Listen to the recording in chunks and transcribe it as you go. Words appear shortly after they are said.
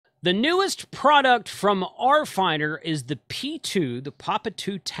The newest product from RFinder is the P2, the Papa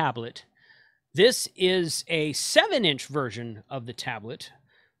 2 tablet. This is a 7-inch version of the tablet,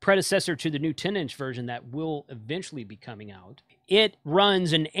 predecessor to the new 10-inch version that will eventually be coming out. It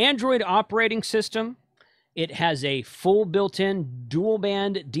runs an Android operating system. It has a full built-in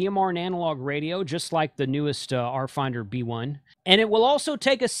dual-band DMR and Analog radio, just like the newest RFinder B1. And it will also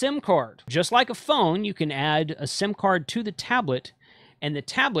take a SIM card. Just like a phone, you can add a SIM card to the tablet, and the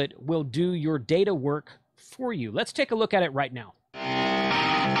tablet will do your data work for you. Let's take a look at it right now.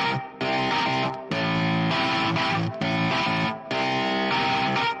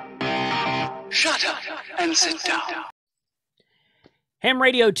 Shut up and sit down. Ham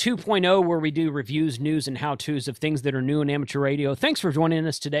Radio 2.0, where we do reviews, news, and how-tos of things that are new in amateur radio. Thanks for joining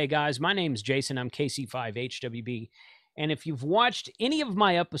us today, guys. My name's Jason. I'm KC5HWB. And if you've watched any of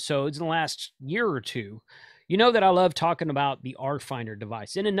my episodes in the last year or two, you know that I love talking about the RFinder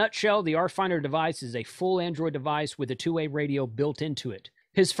device. In a nutshell, the RFinder device is a full Android device with a two-way radio built into it.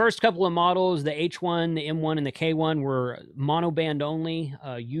 His first couple of models, the H1, the M1, and the K1, were monoband only,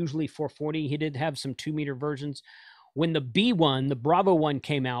 usually 440. He did have some 2-meter versions. When the B1, the Bravo one,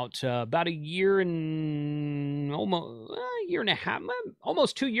 came out about a year and a half,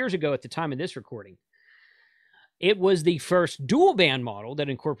 almost 2 years ago at the time of this recording, it was the first dual band model that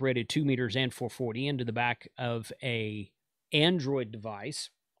incorporated 2 meters and 440 into the back of a Android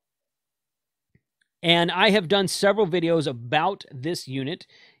device. And I have done several videos about this unit.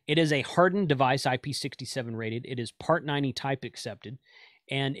 It is a hardened device, IP67 rated. It is Part 90 type accepted,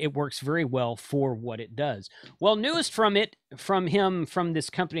 and it works very well for what it does. Well, newest from this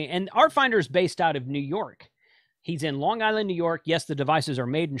company, and RFinder is based out of New York. He's in Long Island, New York. Yes, the devices are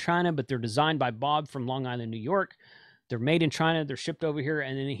made in China, but they're designed by Bob from Long Island, New York. They're made in China. They're shipped over here,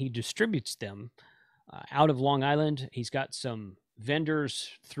 and then he distributes them out of Long Island. He's got some vendors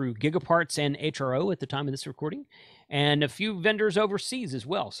through Gigaparts and HRO at the time of this recording, and a few vendors overseas as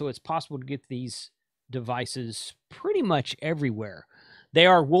well. So it's possible to get these devices pretty much everywhere. They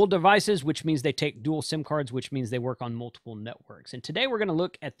are wool devices, which means they take dual SIM cards, which means they work on multiple networks. And today we're going to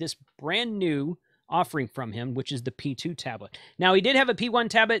look at this brand new offering from him, which is the P2 tablet. Now, he did have a P1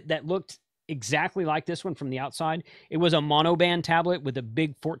 tablet that looked exactly like this one from the outside. It was a monoband tablet with a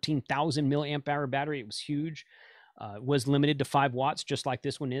big 14,000 milliamp hour battery. It was huge. Was limited to 5 watts, just like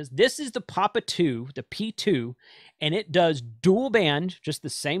this one is. This is the Papa 2, the P2, and it does dual band just the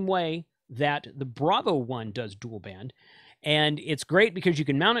same way that the Bravo one does dual band. And it's great because you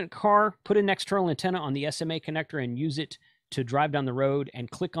can mount it in a car, put an external antenna on the SMA connector, and use it to drive down the road and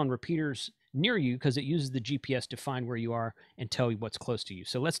click on repeaters near you because it uses the GPS to find where you are and tell you what's close to you.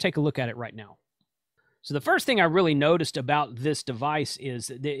 So let's take a look at it right now. So the first thing I really noticed about this device is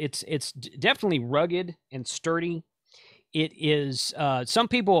that it's definitely rugged and sturdy. It is, some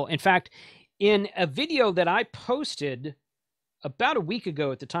people, in fact, in a video that I posted about a week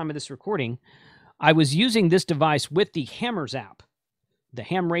ago at the time of this recording, I was using this device with the Hammers app, the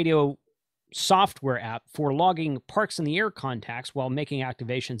ham radio software app for logging parks in the air contacts while making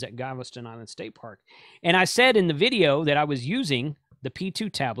activations at Galveston Island State Park. And I said in the video that I was using the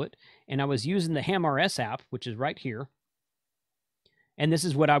P2 tablet and I was using the HamRS app, which is right here. And this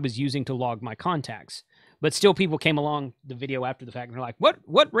is what I was using to log my contacts. But still, people came along the video after the fact and they're like,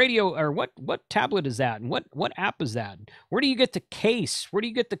 what radio or what tablet is that? And what app is that? Where do you get the case? Where do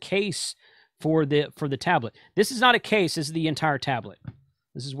you get the case for the tablet? This is not a case. This is the entire tablet.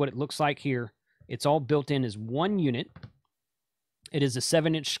 This is what it looks like here. It's all built in as one unit. It is a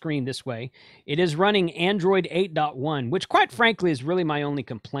 7-inch screen this way. It is running Android 8.1, which quite frankly is really my only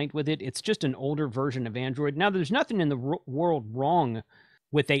complaint with it. It's just an older version of Android. Now, there's nothing in the world wrong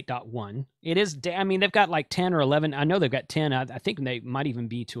with 8.1. It is, I mean, they've got like 10 or 11. I know they've got 10. I think they might even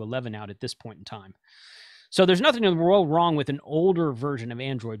be to 11 out at this point in time. So there's nothing in the world wrong with an older version of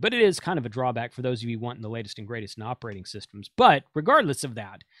Android, but it is kind of a drawback for those of you wanting the latest and greatest in operating systems. But regardless of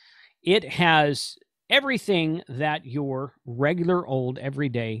that, it has everything that your regular old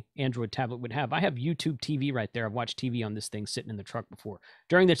everyday Android tablet would have. I have YouTube TV right there. I've watched TV on this thing sitting in the truck before.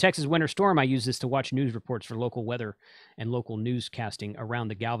 During the Texas winter storm, I used this to watch news reports for local weather and local newscasting around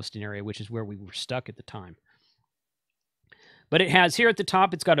the Galveston area, which is where we were stuck at the time. But it has here at the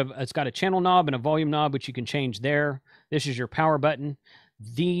top, it's got a channel knob and a volume knob, which you can change there. This is your power button.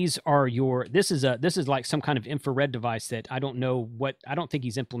 These are your, this is like some kind of infrared device that I don't know what, I don't think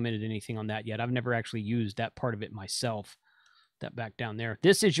he's implemented anything on that yet. I've never actually used that part of it myself, that back down there.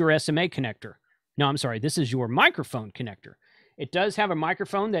 This is your SMA connector. No, I'm sorry, this is your microphone connector. It does have a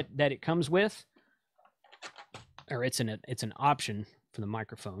microphone that it comes with, or it's an option for the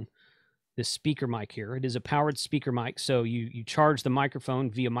microphone. this speaker mic here. It is a powered speaker mic, so you charge the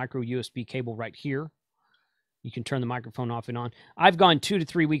microphone via micro USB cable right here. You can turn the microphone off and on. I've gone 2 to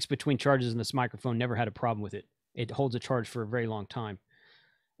 3 weeks between charges in this microphone, never had a problem with it. It holds a charge for a very long time.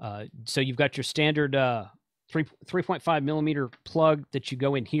 So you've got your standard 3.5 millimeter plug that you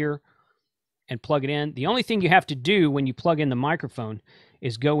go in here and plug it in. The only thing you have to do when you plug in the microphone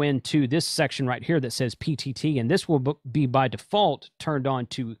is go into this section right here that says PTT, and this will be by default turned on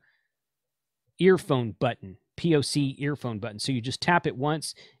to earphone button, POC earphone button. So you just tap it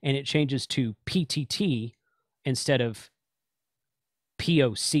once and it changes to PTT instead of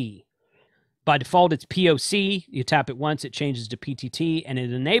POC. By default, it's POC. You tap it once, it changes to PTT, and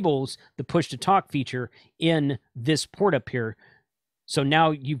it enables the push-to-talk feature in this port up here. So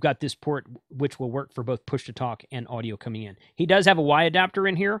now you've got this port which will work for both push-to-talk and audio coming in. He does have a Y adapter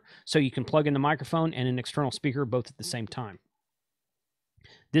in here, so you can plug in the microphone and an external speaker both at the same time.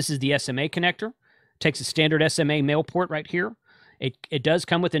 This is the SMA connector. Takes a standard SMA male port right here. It does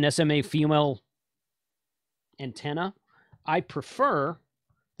come with an SMA female antenna. I prefer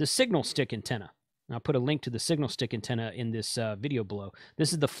the signal stick antenna. I'll put a link to the signal stick antenna in this video below.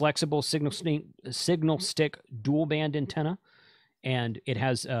 This is the flexible signal stick dual band antenna, and it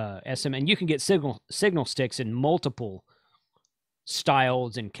has SM, and you can get signal sticks in multiple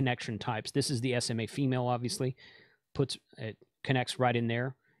styles and connection types. This is the SMA female, obviously. It connects right in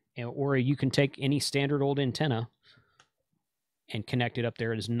there, or you can take any standard old antenna and connect it up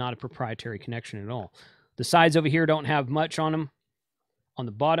there. It is not a proprietary connection at all. The sides over here don't have much on them. On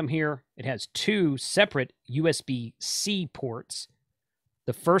the bottom here, it has 2 separate USB-C ports.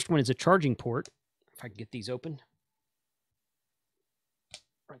 The first one is a charging port. If I can get these open.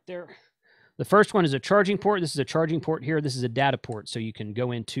 Right there. The first one is a charging port. This is a charging port here. This is a data port. So you can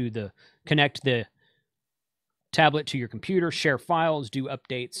go into connect the tablet to your computer, share files, do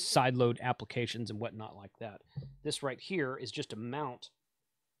updates, sideload applications, and whatnot like that. This right here is just a mount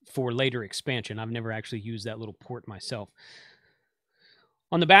for later expansion. I've never actually used that little port myself.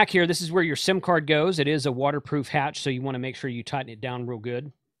 On the back here, this is where your SIM card goes. It is a waterproof hatch, so you want to make sure you tighten it down real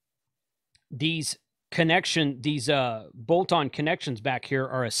good. These bolt-on connections back here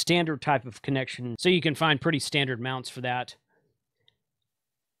are a standard type of connection, so you can find pretty standard mounts for that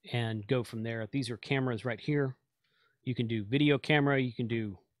and go from there. These are cameras right here. You can do video camera, you can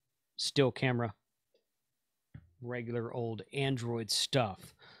do still camera, regular old Android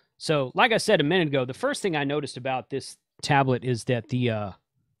stuff. So, like I said a minute ago, the first thing I noticed about this tablet is that the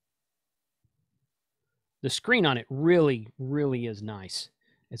screen on it really, really is nice.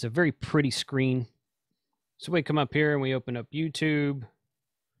 It's a very pretty screen. So we come up here and we open up YouTube,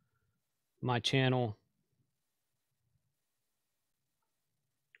 my channel.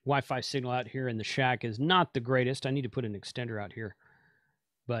 Wi-Fi signal out here in the shack is not the greatest. I need to put an extender out here.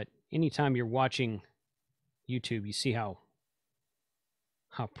 But anytime you're watching YouTube, you see how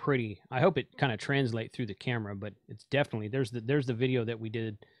pretty. I hope it kind of translates through the camera, but it's definitely, there's the video that we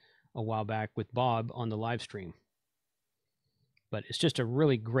did a while back with Bob on the live stream. But it's just a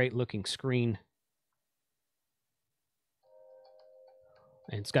really great looking screen.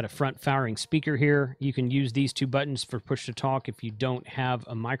 And it's got a front firing speaker here. You can use these 2 buttons for push to talk if you don't have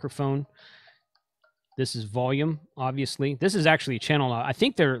a microphone. This is volume, obviously. This is actually a channel. I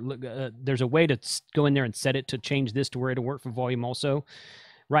think there's a way to go in there and set it to change this to where it'll work for volume also.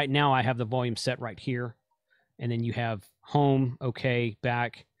 Right now, I have the volume set right here. And then you have home, okay,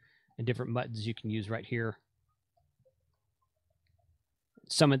 back, and different buttons you can use right here.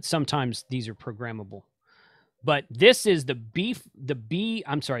 Sometimes these are programmable. But this is this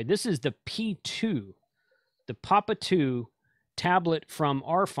is the P2, the Papa 2 tablet from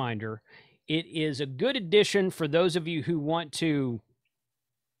RFinder. It is a good addition for those of you who want to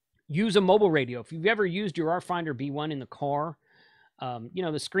use a mobile radio. If you've ever used your RFinder B1 in the car, you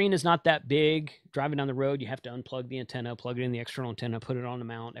know, the screen is not that big. Driving down the road, you have to unplug the antenna, plug it in the external antenna, put it on the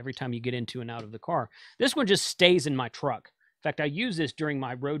mount every time you get into and out of the car. This one just stays in my truck. In fact, I used this during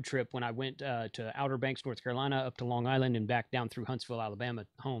my road trip when I went to Outer Banks, North Carolina, up to Long Island, and back down through Huntsville, Alabama,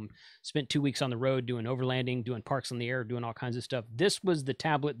 home. Spent 2 weeks on the road doing overlanding, doing parks on the air, doing all kinds of stuff. This was the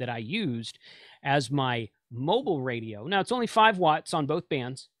tablet that I used as my mobile radio. Now, it's only 5 watts on both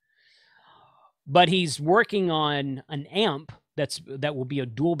bands, but he's working on an amp that will be a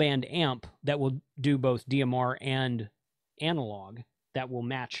dual band amp that will do both DMR and analog that will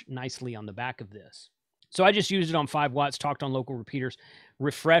match nicely on the back of this. So I just used it on 5 watts, talked on local repeaters,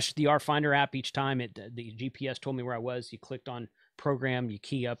 refreshed the RFinder app each time. The GPS told me where I was. You clicked on program, you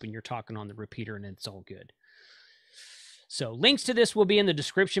key up, and you're talking on the repeater, and it's all good. So links to this will be in the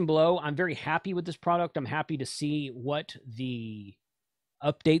description below. I'm very happy with this product. I'm happy to see what the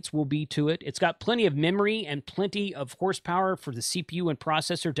updates will be to it. It's got plenty of memory and plenty of horsepower for the CPU and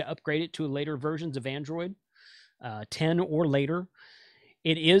processor to upgrade it to later versions of Android 10 or later.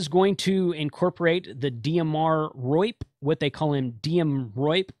 It is going to incorporate the DMR ROIP, what they call him DM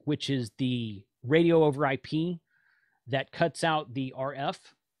ROIP, which is the radio over IP that cuts out the RF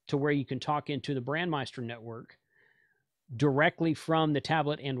to where you can talk into the Brandmeister network directly from the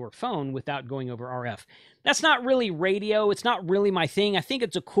tablet and or phone without going over RF. That's not really radio. It's not really my thing. I think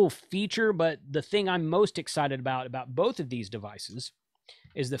it's a cool feature, but the thing I'm most excited about both of these devices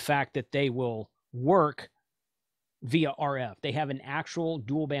is the fact that they will work via RF. They have an actual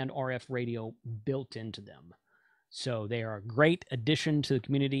dual band RF radio built into them. So they are a great addition to the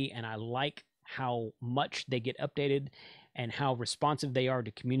community, and I like how much they get updated and how responsive they are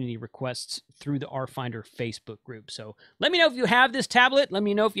to community requests through the RFinder Facebook group. So let me know if you have this tablet. Let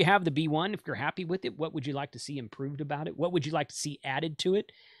me know if you have the B1, if you're happy with it. What would you like to see improved about it? What would you like to see added to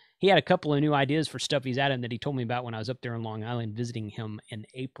it? He had a couple of new ideas for stuff he's added that he told me about when I was up there in Long Island visiting him in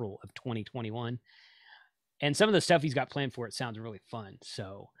April of 2021. And some of the stuff he's got planned for it sounds really fun.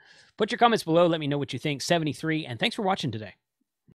 So put your comments below. Let me know what you think. 73, and thanks for watching today.